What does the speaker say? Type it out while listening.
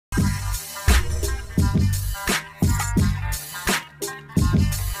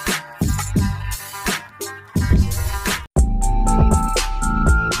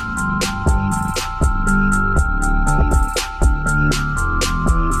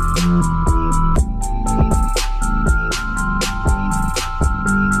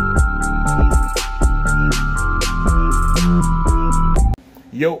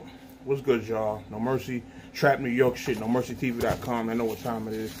Yo, what's good, y'all? No Mercy, Trap New York shit, NoMercyTV.com. I know what time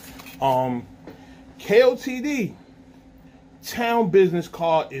it is. KOTD, town business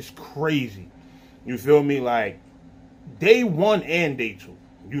card is crazy. You feel me? Like, day 1 and day 2.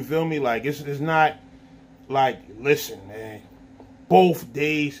 You feel me? Like, it's not like, listen, man, both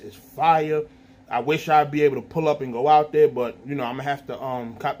days is fire. I wish I'd be able to pull up and go out there, but, you know, I'm going to have to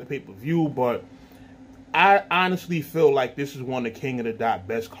cop the pay-per-view, but I honestly feel like this is one of the King of the Dot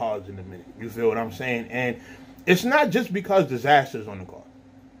best cards in a minute. You feel what I'm saying? And it's not just because Disaster's on the card.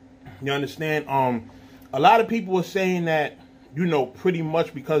 You understand? A lot of people are saying that, you know, pretty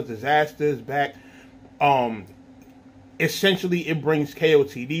much because Disaster is back, essentially it brings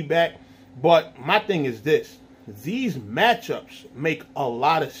KOTD back. But my thing is this. These matchups make a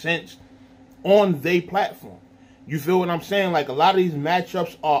lot of sense on their platform. You feel what I'm saying? Like, a lot of these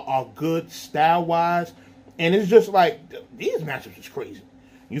matchups are good style-wise. And it's just like, these matchups is crazy.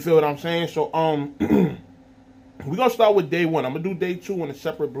 You feel what I'm saying? So, we're going to start with day 1. I'm going to do day 2 on a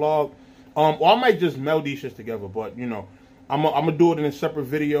separate blog. Or I might just meld these shits together. But, you know, I'm going to do it in a separate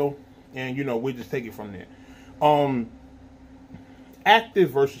video. And, you know, we'll just take it from there. Active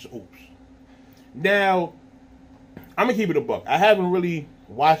versus Oops. Now, I'm going to keep it a buck. I haven't really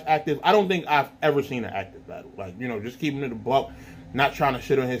watched Active. I don't think I've ever seen an Active battle. Like, you know, just keeping it a buck. Not trying to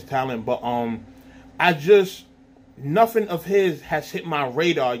shit on his talent. But, nothing of his has hit my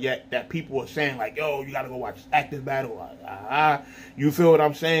radar yet that people are saying, like, yo, you got to go watch Active battle. You feel what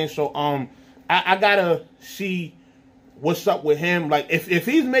I'm saying? So, I got to see what's up with him. Like, if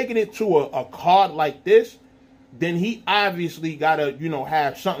he's making it to a card like this, then he obviously got to, you know,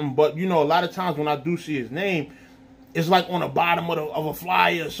 have something. But, you know, a lot of times when I do see his name, it's like on the bottom of a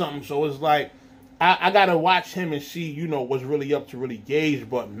flyer or something. So it's like, I got to watch him and see, you know, what's really up to really gauge.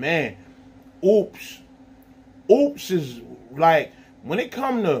 But, man, Oops is like, when it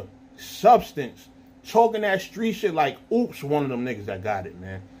come to substance, talking that street shit, like, Oops one of them niggas that got it,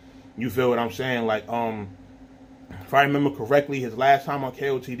 man. You feel what I'm saying? Like, if I remember correctly, his last time on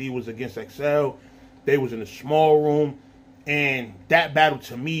KOTD was against XL. They was in a small room, and that battle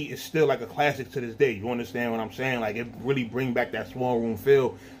to me is still like a classic to this day. You understand what I'm saying? Like, it really bring back that small room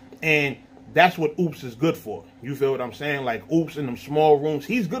feel, and that's what Oops is good for. You feel what I'm saying? Like, Oops in them small rooms,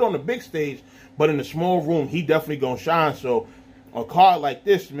 he's good on the big stage, but in the small room, he definitely gonna shine. So, a card like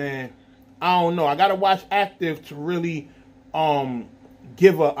this, man, I don't know. I gotta watch Active to really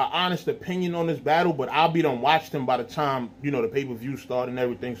give a honest opinion on this battle, but I'll be done watched him by the time, you know, the pay-per-view start and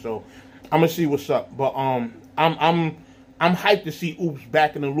everything. So, I'm gonna see what's up. But I'm hyped to see Oops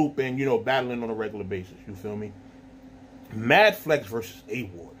back in the loop and, you know, battling on a regular basis. You feel me? Mad Flex versus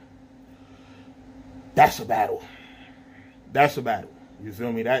A-Ward. That's a battle. That's a battle. You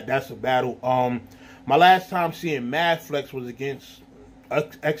feel me? That's a battle. My last time seeing Mad Flex was against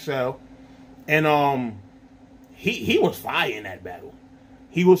XL, and he was fire in that battle.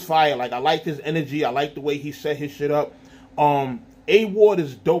 He was fire. Like, I liked his energy. I liked the way he set his shit up. A-Ward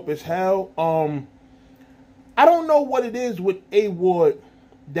is dope as hell. I don't know what it is with A-Ward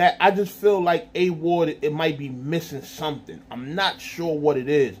that I just feel like A-Ward, it might be missing something. I'm not sure what it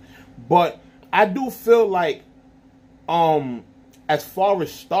is, but I do feel like, as far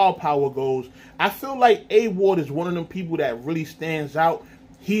as star power goes, I feel like A-Ward is one of them people that really stands out.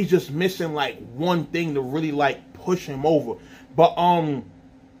 He's just missing, like, one thing to really, like, push him over. But,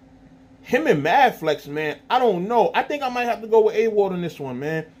 him and Mad Flex, man, I don't know. I think I might have to go with A-Ward on this one,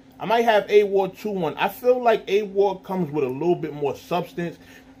 man. I might have A-Ward 2-1. I feel like A-Ward comes with a little bit more substance.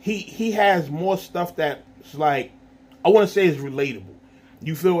 He has more stuff that's, like, I want to say is relatable.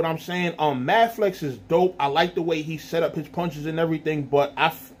 You feel what I'm saying? Mad Flex is dope. I like the way he set up his punches and everything, but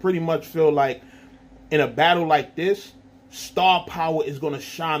I pretty much feel like in a battle like this, star power is going to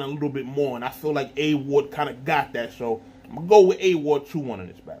shine a little bit more, and I feel like A-Ward kind of got that, so I'm going to go with A-Ward 2-1 in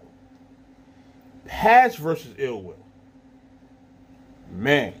this battle. Paz versus Ill Will.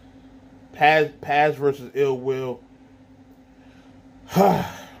 Man, Paz versus Ill Will.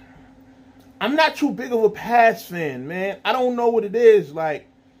 I'm not too big of a Paz fan, man. I don't know what it is. Like,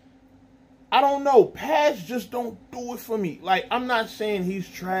 I don't know. Paz just don't do it for me. Like, I'm not saying he's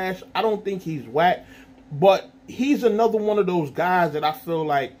trash. I don't think he's whack. But he's another one of those guys that I feel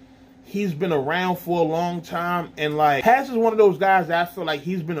like he's been around for a long time. And, like, Paz is one of those guys that I feel like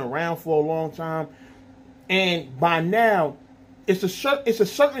he's been around for a long time. And by now, it's a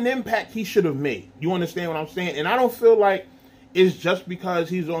certain impact he should have made. You understand what I'm saying? And I don't feel like it's just because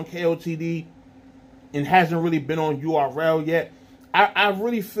he's on KOTD and hasn't really been on URL yet. I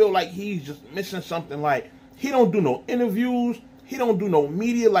really feel like he's just missing something. Like, he don't do no interviews. He don't do no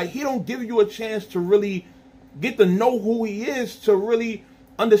media. Like, he don't give you a chance to really get to know who he is, to really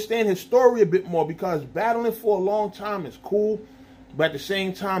understand his story a bit more, because battling for a long time is cool, but at the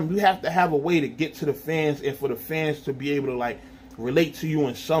same time, you have to have a way to get to the fans and for the fans to be able to, like, relate to you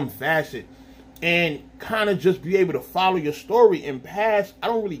in some facet and kind of just be able to follow your story. In past, I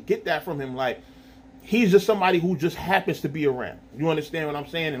don't really get that from him. Like, he's just somebody who just happens to be around. You understand what I'm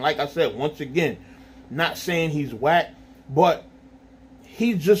saying? And like I said, once again, not saying he's whack, but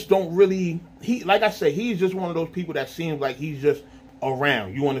he just don't really, like I said, he's just one of those people that seems like he's just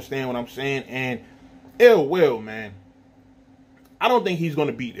around. You understand what I'm saying? And Ill Will, man, I don't think he's going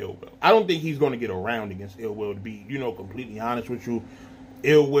to beat Ill Will. I don't think he's going to get around against Ill Will, to be, you know, completely honest with you.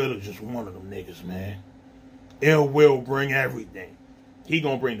 Ill Will is just one of them niggas, man. Ill Will bring everything. He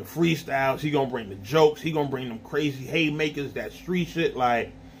going to bring the freestyles. He going to bring the jokes. He going to bring them crazy haymakers, that street shit.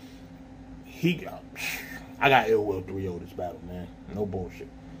 Like, I got Ill Will 3-0 this battle, man. No bullshit.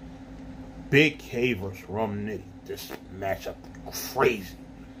 Big K versus Rum Nitty. This matchup crazy.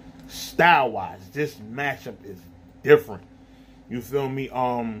 Style-wise, this matchup is different. You feel me?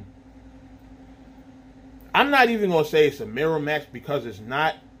 I'm not even going to say it's a mirror match, because it's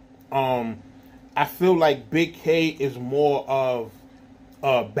not. I feel like Big K is more of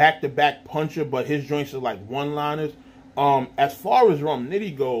a back-to-back puncher, but his joints are like one-liners. As far as Rum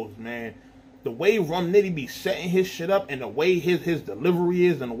Nitty goes, man, the way Rum Nitty be setting his shit up and the way his delivery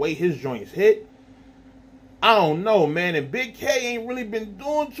is and the way his joints hit, I don't know, man. And Big K ain't really been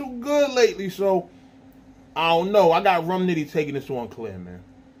doing too good lately, so I don't know. I got Rum Nitty taking this one clear, man.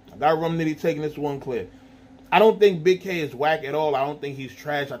 I got Rum Nitty taking this one clear. I don't think Big K is whack at all. I don't think he's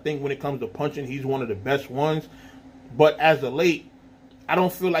trash. I think when it comes to punching, he's one of the best ones. But as of late, I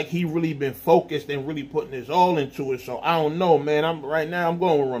don't feel like he really been focused and really putting his all into it. So I don't know, man. Right now I'm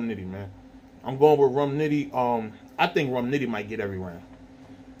going with Rum Nitty, man. I'm going with Rum Nitty. I think Rum Nitty might get every round.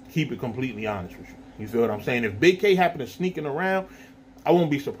 Keep it completely honest with you. You feel what I'm saying? If Big K happen to sneaking around, I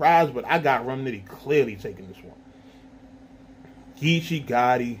won't be surprised, but I got Rum Nitty clearly taking this one. Geechee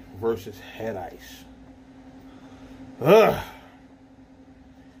Gotti versus Head Ice. Ugh.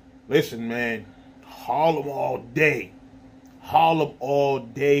 Listen, man. Harlem all day. Harlem all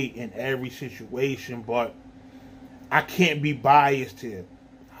day in every situation, but I can't be biased here.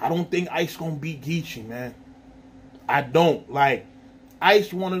 I don't think Ice gonna beat Geechee, man. I don't. Like,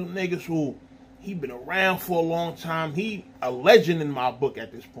 Ice one of the niggas who, he been around for a long time. He a legend in my book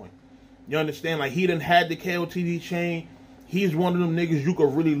at this point. You understand? Like, he done had the KOTD chain. He's one of them niggas you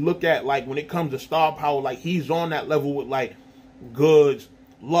could really look at, like, when it comes to star power. Like, he's on that level with, like, Goods,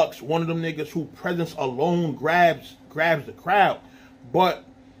 Lux. One of them niggas who presence alone grabs the crowd. But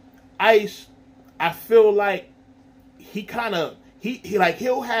Ice, I feel like he kind of,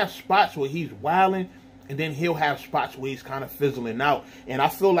 he'll have spots where he's wilding, and then he'll have spots where he's kind of fizzling out. And I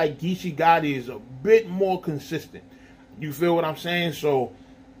feel like Geechee Gotti is a bit more consistent. You feel what I'm saying? So,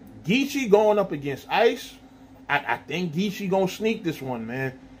 Geechee going up against Ice, I think Geechee gonna sneak this one,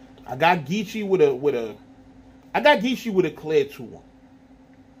 man. I got Geechee with a clear 2-1.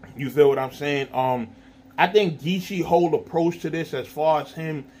 You feel what I'm saying? I think Geechee whole approach to this, as far as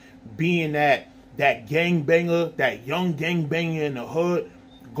him being that gangbanger, that young gangbanger in the hood,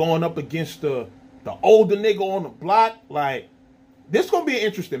 going up against the older nigga on the block, like, this gonna be an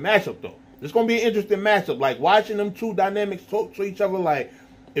interesting matchup, though. This gonna be an interesting matchup. Like, watching them two dynamics talk to each other, like,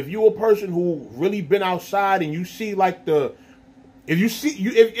 if you a person who really been outside and you see, like, if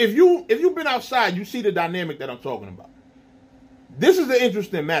you've been outside, you see the dynamic that I'm talking about. This is an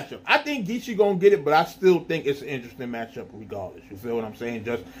interesting matchup. I think Geechee gonna get it, but I still think it's an interesting matchup regardless. You feel what I'm saying?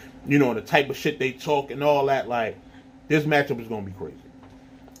 Just, you know, the type of shit they talk and all that. Like, this matchup is gonna be crazy.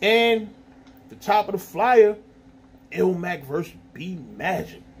 And the top of the flyer, Ilmac versus B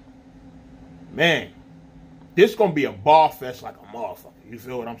Magic. Man, this gonna be a bar fest like a motherfucker. You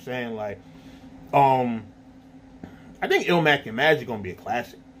feel what I'm saying? Like, I think Ilmac and Magic gonna be a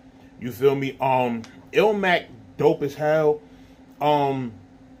classic. You feel me? Ilmac dope as hell. I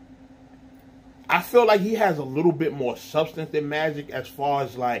feel like he has a little bit more substance than Magic, as far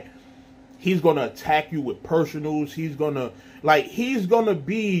as, like, he's gonna attack you with personals. He's gonna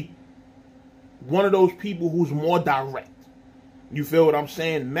be one of those people who's more direct. You feel what I'm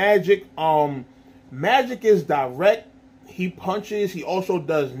saying? Magic is direct. He punches. He also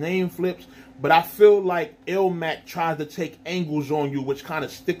does name flips. But I feel like Ilmac tries to take angles on you, which kind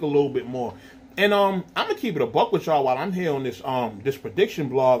of stick a little bit more. And I'm gonna keep it a buck with y'all while I'm here on this this prediction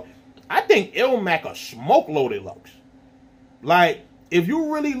blog. I think Ilmac a smoke loaded Lux. Like, if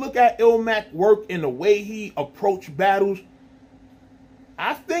you really look at Ilmac work and the way he approach battles,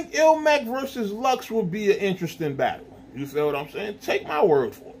 I think Ilmac versus Lux will be an interesting battle. You feel what I'm saying? Take my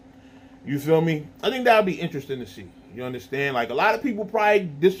word for it. You feel me? I think that'll be interesting to see. You understand? Like, a lot of people probably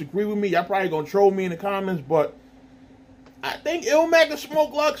disagree with me. Y'all probably gonna troll me in the comments, but I think Ilmac and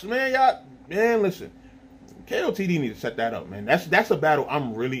Smoke Lux, man, y'all, man, listen. KOTD need to set that up, man. That's a battle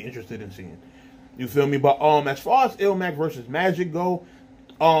I'm really interested in seeing. You feel me? But as far as Ilmac versus Magic go,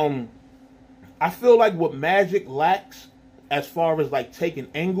 I feel like what Magic lacks as far as like taking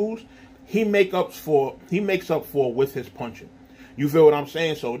angles, he makes up for with his punching. You feel what I'm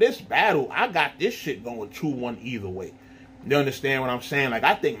saying? So this battle, I got this shit going 2-1 either way. You understand what I'm saying? Like,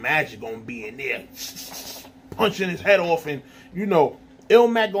 I think Magic gonna be in there punching his head off, and you know,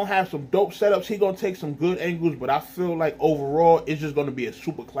 Ilmac gonna have some dope setups. He gonna take some good angles, but I feel like overall it's just gonna be a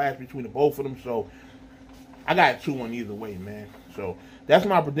super clash between the both of them. So I got 2-1 either way, man. So that's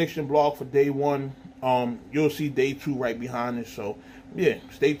my prediction blog for day 1. You'll see day 2 right behind it. So yeah,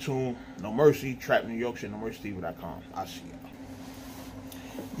 stay tuned. No Mercy, Trap New York shit, NoMercyTV.com. I'll see y'all.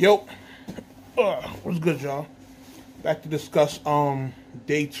 Yo, what's good, y'all? Back to discuss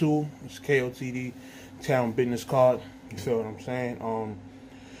day 2. It's KOTD Town Business card. You feel what I'm saying?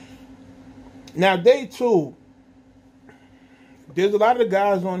 Now day 2, there's a lot of the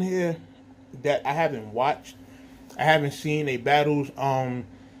guys on here that I haven't watched. I haven't seen their battles.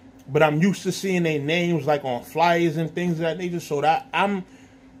 But I'm used to seeing their names like on flyers and things of that nature. So that I'm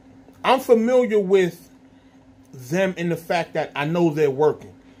familiar with them in the fact that I know they're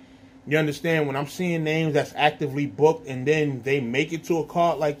working. You understand? When I'm seeing names that's actively booked and then they make it to a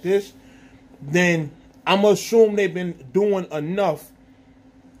card like this, then I'm going to assume they've been doing enough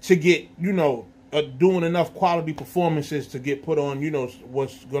to get, you know, doing enough quality performances to get put on, you know,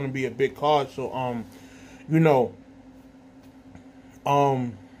 what's going to be a big card. So, you know,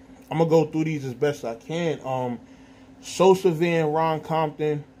 I'm going to go through these as best I can. Sosa Van, Ron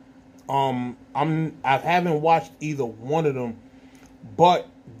Compton. I haven't watched either one of them, but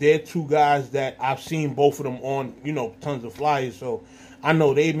they're two guys that I've seen both of them on, you know, tons of flyers. So I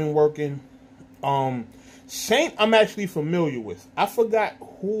know they've been working. Saint, I'm actually familiar with. I forgot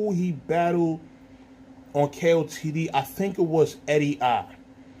who he battled on KOTD. I think it was Eddie I.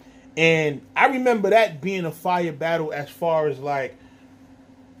 And I remember that being a fire battle as far as like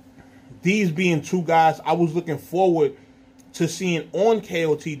these being two guys I was looking forward to seeing on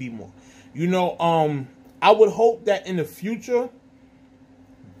KOTD more. You know, I would hope that in the future,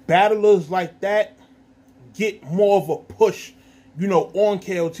 battlers like that get more of a push, you know, on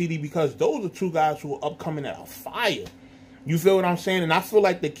KOTD, because those are two guys who are upcoming at a fire. You feel what I'm saying? And I feel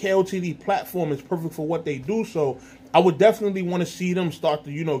like the KOTD platform is perfect for what they do. So I would definitely want to see them start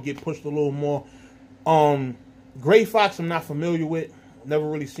to, you know, get pushed a little more. Gray Fox, I'm not familiar with. Never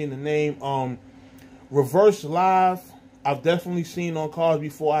really seen the name. Reverse Live, I've definitely seen on cards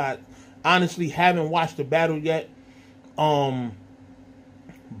before. I honestly haven't watched the battle yet. Bobby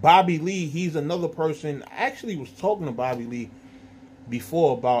Lee, he's another person. I actually was talking to Bobby Lee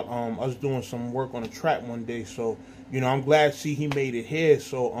before about us doing some work on a track one day. So, you know, I'm glad to see he made it here.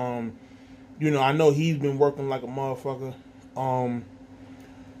 So, you know, I know he's been working like a motherfucker.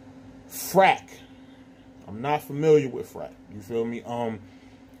 Frack. I'm not familiar with Frack. You feel me?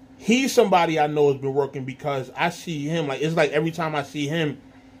 He's somebody I know has been working because I see him, like, it's like every time I see him,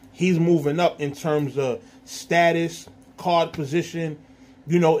 he's moving up in terms of status, card position,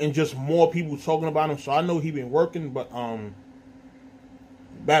 you know, and just more people talking about him. So I know he's been working, but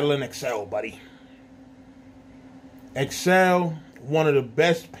battling Excel, buddy. Excel, one of the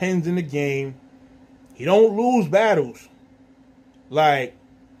best pens in the game. He don't lose battles. Like,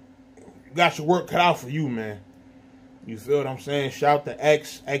 you got your work cut out for you, man. You feel what I'm saying? Shout to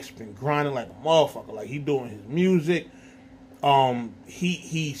X. X been grinding like a motherfucker. Like, he doing his music.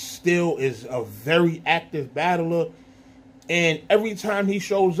 He still is a very active battler. And every time he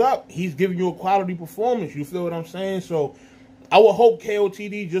shows up, he's giving you a quality performance. You feel what I'm saying? So I would hope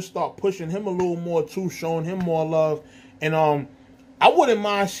KOTD just start pushing him a little more too, showing him more love. And I wouldn't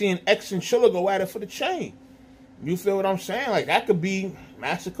mind seeing X and Chilla go at it for the chain. You feel what I'm saying? Like, that could be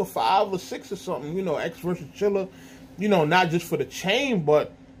Massacre 5 or 6 or something. You know, X versus Chilla. You know, not just for the chain,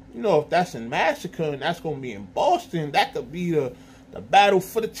 but, you know, if that's in Massacre and that's going to be in Boston, that could be the battle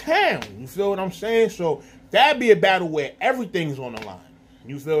for the town. You feel what I'm saying? So that'd be a battle where everything's on the line.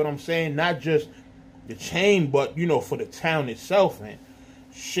 You feel what I'm saying? Not just the chain, but, you know, for the town itself. And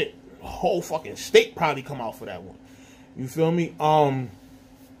shit, the whole fucking state probably come out for that one. You feel me? Bonnie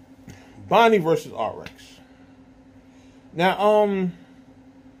versus RX. Now, I'm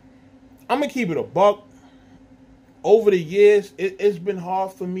going to keep it a buck. Over the years, it's been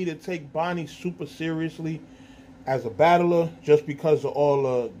hard for me to take Bonnie super seriously as a battler, just because of all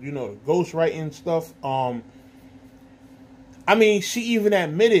the, you know, the ghostwriting stuff. I mean, she even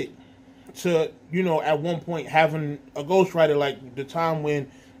admitted, to, you know, at one point having a ghostwriter, like the time when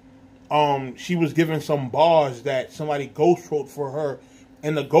she was given some bars that somebody ghost wrote for her,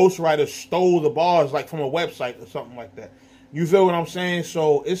 and the ghostwriter stole the bars like from a website or something like that. You feel what I'm saying?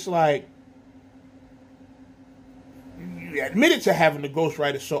 So it's like, you admitted to having the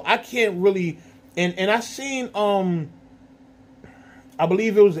ghostwriter, so I can't really. And I seen I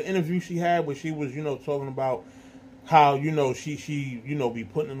believe it was an interview she had where she was, you know, talking about how, you know, she you know, be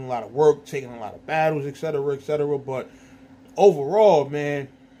putting in a lot of work, taking a lot of battles, etc., etc. But overall, man,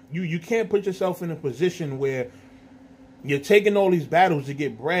 you can't put yourself in a position where you're taking all these battles to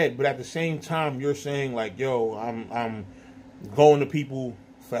get bread, but at the same time you're saying like, yo, I'm going to people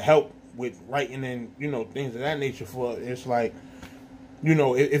for help with writing and, you know, things of that nature. For it's like, you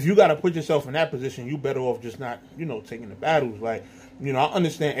know, if you got to put yourself in that position, you better off just not, you know, taking the battles. Like, you know, I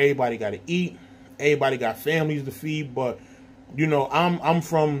understand everybody got to eat, everybody got families to feed, but, you know, I'm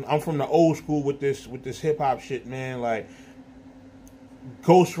from the old school with this hip hop shit, man. Like,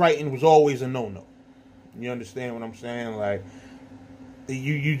 ghostwriting was always a no-no. You understand what I'm saying? Like,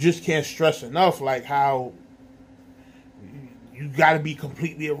 you just can't stress enough, like, how you got to be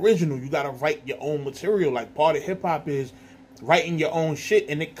completely original. You got to write your own material. Like, part of hip hop is writing your own shit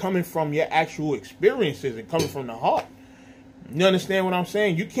and it coming from your actual experiences and coming from the heart. You understand what I'm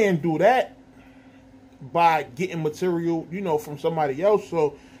saying? You can't do that by getting material, you know, from somebody else.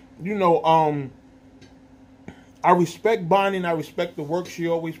 So, you know, I respect Bonnie and I respect the work she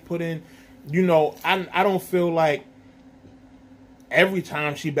always put in. You know, I don't feel like every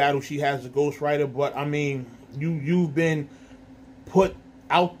time she battles she has a ghostwriter, but I mean, you've been put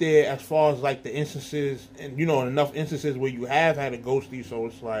out there as far as like the instances, and you know, enough instances where you have had a ghostie, so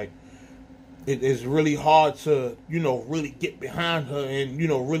it's like it's really hard to, you know, really get behind her and, you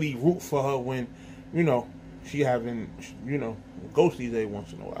know, really root for her when, you know, she having, you know, ghosties every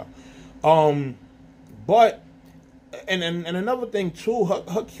once in a while. But and another thing too, her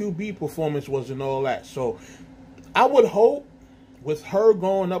QB performance wasn't all that. So I would hope with her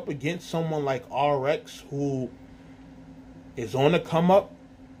going up against someone like RX, who is on the come up.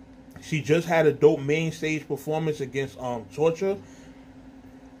 She just had a dope main stage performance against Torture.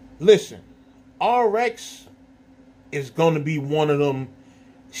 Listen, RX is going to be one of them.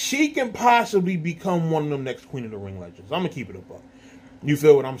 She can possibly become one of them next Queen of the Ring legends. I'm going to keep it a buck. You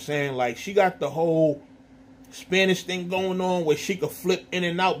feel what I'm saying? Like, she got the whole Spanish thing going on where she could flip in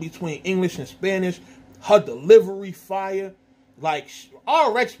and out between English and Spanish. Her delivery fire. Like,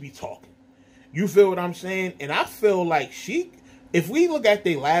 RX be talking. You feel what I'm saying? And I feel like she, if we look at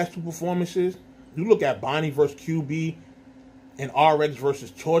their last two performances, you look at Bonnie versus QB and RX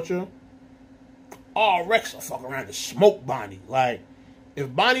versus Torture, RX will fuck around and smoke Bonnie. Like,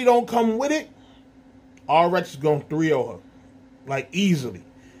 if Bonnie don't come with it, RX is going to 3-0 her. Like, easily.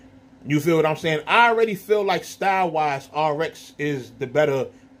 You feel what I'm saying? I already feel like style-wise, RX is the better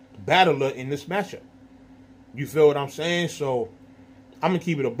battler in this matchup. You feel what I'm saying? So, I'm going to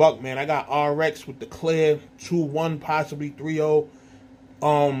keep it a buck, man. I got RX with the clear 2-1, possibly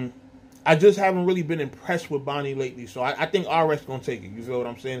 3-0. I just haven't really been impressed with Bonnie lately, so I think RX going to take it. You feel what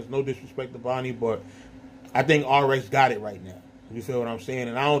I'm saying? There's no disrespect to Bonnie, but I think RX got it right now. You feel what I'm saying?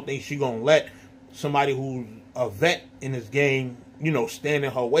 And I don't think she going to let somebody who's a vet in this game, you know, stand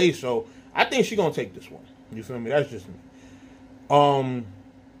in her way. So I think she going to take this one. You feel me? That's just me.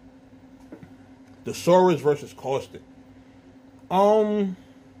 Thesaurus versus Caustic. I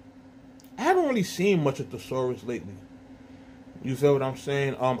haven't really seen much of Thesaurus lately. You feel what I'm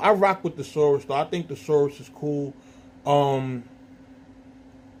saying? I rock with Thesaurus, though. I think Thesaurus is cool. I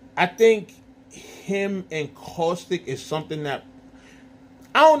think him and Caustic is something that,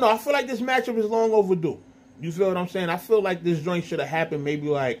 I don't know. I feel like this matchup is long overdue. You feel what I'm saying? I feel like this joint should have happened maybe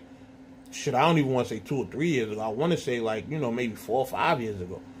like, shit, I don't even want to say 2 or 3 years ago. I want to say like, you know, maybe 4 or 5 years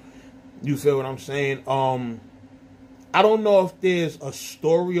ago. You feel what I'm saying? I don't know if there's a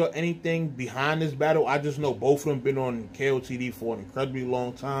story or anything behind this battle. I just know both of them been on KOTD for an incredibly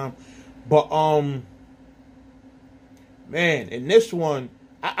long time. But, man, in this one,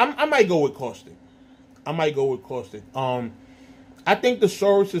 I might go with Caustic. I think the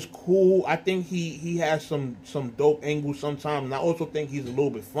Thesaurus is cool. I think he has some dope angles sometimes. And I also think he's a little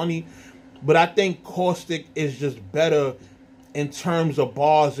bit funny. But I think Caustic is just better in terms of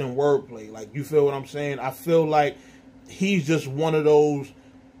bars and wordplay. Like, you feel what I'm saying? I feel like he's just one of those,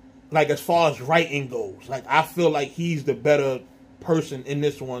 like, as far as writing goes. Like, I feel like he's the better person in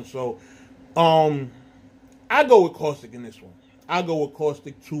this one. So, I go with Caustic in this one. I go with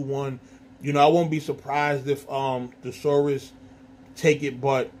Caustic 2-1. You know, I won't be surprised if Thesaurus take it,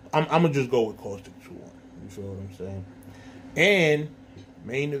 but I'm going to just go with Caustic 2-1. You feel what I'm saying? And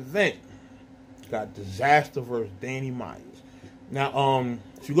main event. got Disaster versus Danny Myers. Now,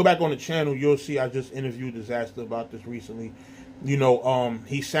 if you go back on the channel, you'll see I just interviewed Disaster about this recently. You know,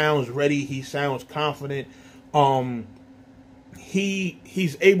 he sounds ready. He sounds confident.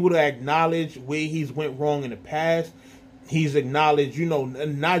 He's able to acknowledge where he's went wrong in the past. He's acknowledged, you know,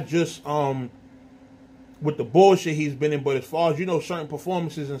 not just with the bullshit he's been in, but as far as, you know, certain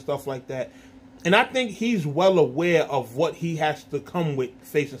performances and stuff like that. And I think he's well aware of what he has to come with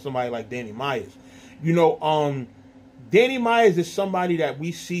facing somebody like Danny Myers. You know, Danny Myers is somebody that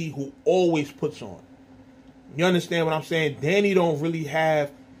we see who always puts on. You understand what I'm saying? Danny don't really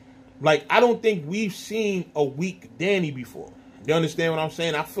have, like, I don't think we've seen a weak Danny before. You understand what I'm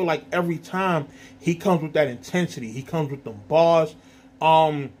saying? I feel like every time he comes with that intensity, he comes with them bars.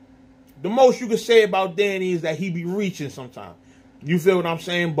 The most you could say about Danny is that he be reaching sometimes. You feel what I'm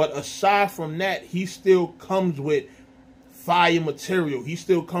saying? But aside from that, he still comes with fire material. He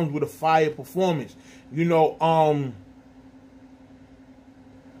still comes with a fire performance. You know,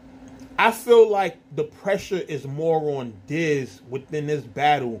 I feel like the pressure is more on Diz within this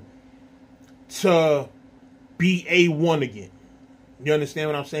battle to be A1 again. You understand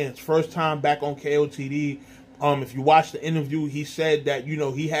what I'm saying? It's first time back on KOTD. If you watch the interview, he said that, you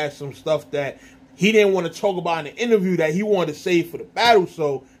know, he had some stuff that he didn't want to talk about in the interview that he wanted to save for the battle.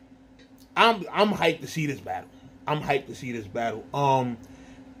 So I'm hyped to see this battle. I'm hyped to see this battle.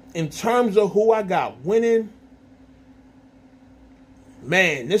 In terms of who I got winning,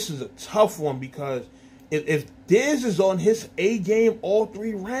 man, this is a tough one because if Diz is on his A game all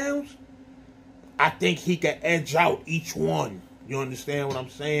 3 rounds, I think he can edge out each one. You understand what I'm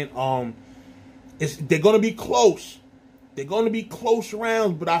saying? They're going to be close. They're going to be close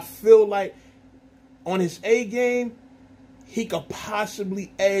rounds, but I feel like on his A game, he could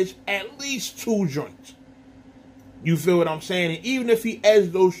possibly edge at least 2 joints. You feel what I'm saying? And even if he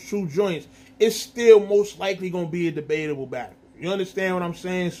edged those 2 joints, it's still most likely going to be a debatable battle. You understand what I'm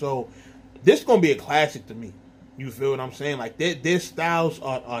saying? So this is going to be a classic to me. You feel what I'm saying? Like their styles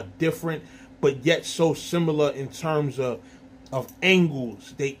are different, but yet so similar in terms of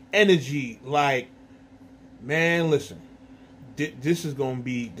angles, they energy. Like, man, listen, this is gonna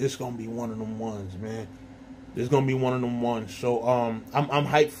be one of them ones, man. This is gonna be one of them ones. So I'm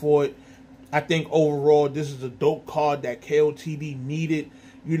hyped for it. I think overall this is a dope card that KOTD needed.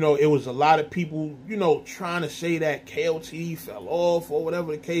 You know, it was a lot of people, you know, trying to say that KOTD fell off or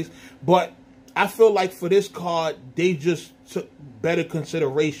whatever the case, but I feel like for this card they just took better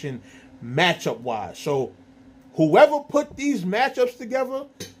consideration matchup wise. So whoever put these matchups together,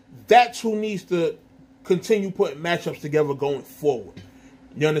 that's who needs to continue putting matchups together going forward.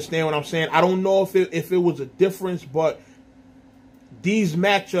 You understand what I'm saying? I don't know if it was a difference, but these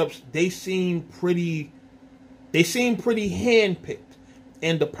matchups, they seem pretty handpicked.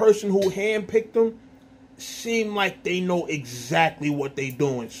 And the person who handpicked them seem like they know exactly what they're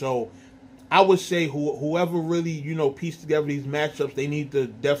doing. So I would say whoever really, you know, pieced together these matchups, they need to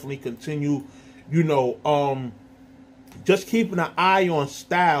definitely continue, you know, just keeping an eye on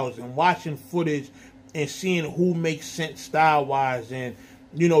styles and watching footage and seeing who makes sense style-wise, and,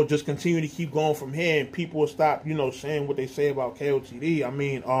 you know, just continue to keep going from here, and people will stop, you know, saying what they say about KOTD. I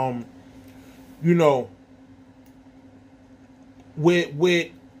mean, you know,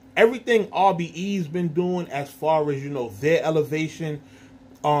 with everything RBE's been doing as far as, you know, their elevation,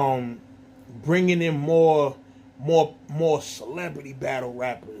 bringing in more celebrity battle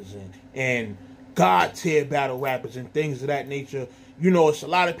rappers and God tier battle rappers and things of that nature. You know, it's a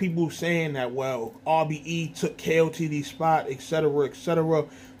lot of people saying that, well, RBE took KOTD's spot, etc., etc.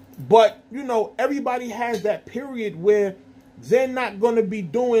 But, you know, everybody has that period where they're not going to be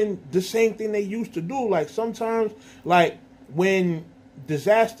doing the same thing they used to do. Like, sometimes, like, when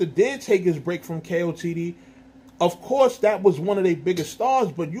Disaster did take his break from KOTD, of course, that was one of their biggest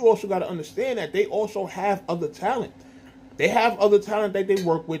stars, but you also got to understand that they also have other talent. They have other talent that they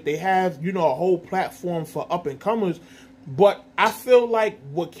work with. They have, you know, a whole platform for up-and-comers. But I feel like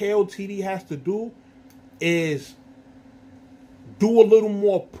what KOTD has to do is do a little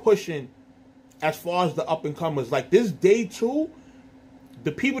more pushing as far as the up-and-comers. Like this day 2,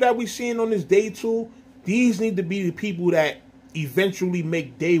 the people that we're seeing on this day 2, these need to be the people that eventually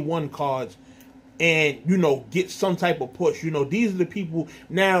make day 1 cards and, you know, get some type of push. You know, these are the people.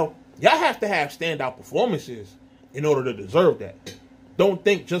 Now, y'all have to have standout performances in order to deserve that. Don't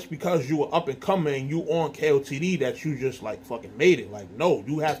think just because you were up and coming and you on KOTD that you just like fucking made it. Like, no,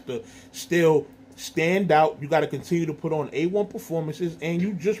 you have to still stand out. You got to continue to put on A1 performances, and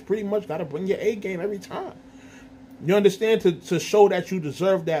you just pretty much got to bring your A game every time. You understand? To show that you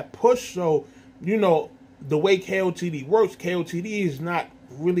deserve that push. So, you know, the way KOTD works, KOTD is not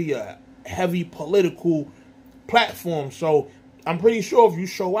really a heavy political platform. So I'm pretty sure if you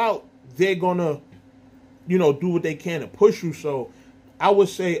show out, they're gonna, you know, do what they can to push you. So I would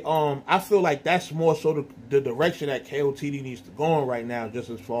say, I feel like that's more so the direction that KOTD needs to go in right now, just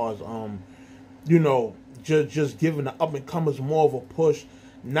as far as, you know, just giving the up-and-comers more of a push,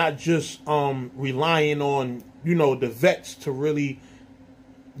 not just relying on, you know, the vets to really,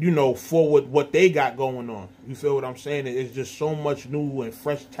 you know, forward what they got going on. You feel what I'm saying? It's just so much new and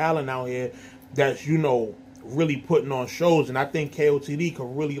fresh talent out here that's, you know, really putting on shows, and I think KOTD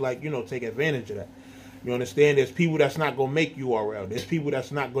could really, like, you know, take advantage of that. You understand? There's people that's not going to make URL. There's people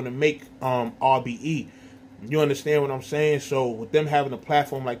that's not going to make RBE. You understand what I'm saying? So with them having a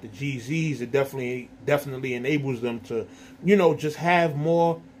platform like the GZs, it definitely enables them to, you know, just have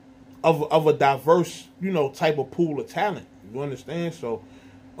more of a diverse, you know, type of pool of talent. You understand? So,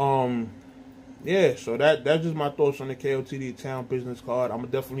 yeah, so that's just my thoughts on the KOTD Town business card. I'm going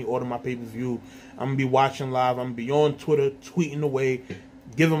to definitely order my pay-per-view. I'm going to be watching live. I'm going to be on Twitter, tweeting away,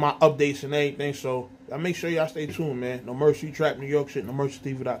 giving my updates and everything. So make sure y'all stay tuned, man. No Mercy, Trap New York shit,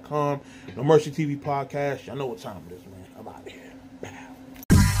 NoMercyTV.com, NoMercyTV Podcast. Y'all know what time it is, man.